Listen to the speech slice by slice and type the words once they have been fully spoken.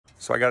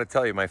So I got to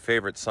tell you my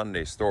favorite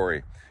Sunday story.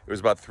 It was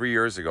about 3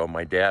 years ago.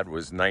 My dad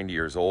was 90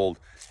 years old,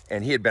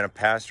 and he had been a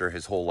pastor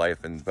his whole life.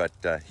 But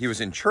he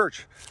was in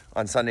church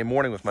on Sunday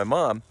morning with my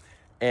mom,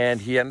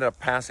 and he ended up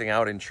passing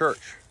out in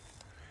church.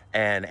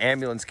 And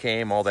ambulance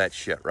came, all that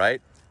shit,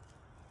 right?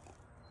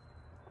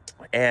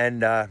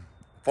 And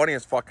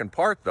funniest fucking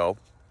part, though,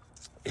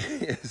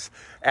 is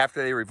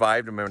after they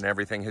revived him and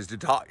everything, his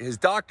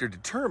doctor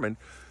determined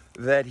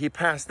that he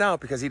passed out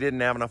because he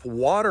didn't have enough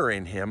water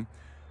in him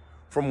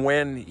from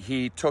when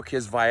he took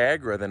his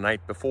Viagra the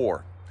night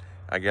before.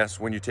 I guess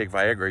when you take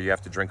Viagra, you have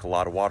to drink a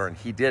lot of water, and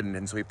he didn't,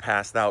 and so he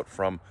passed out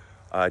from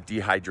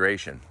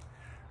dehydration.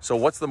 So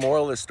what's the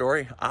moral of this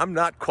story? I'm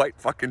not quite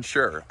fucking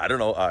sure. I don't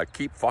know,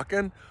 keep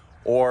fucking,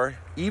 or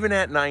even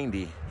at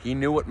 90, he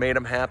knew what made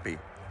him happy,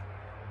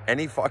 and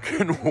he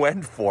fucking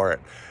went for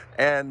it.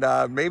 And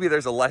maybe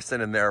there's a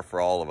lesson in there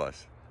for all of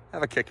us.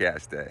 Have a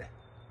kick-ass day.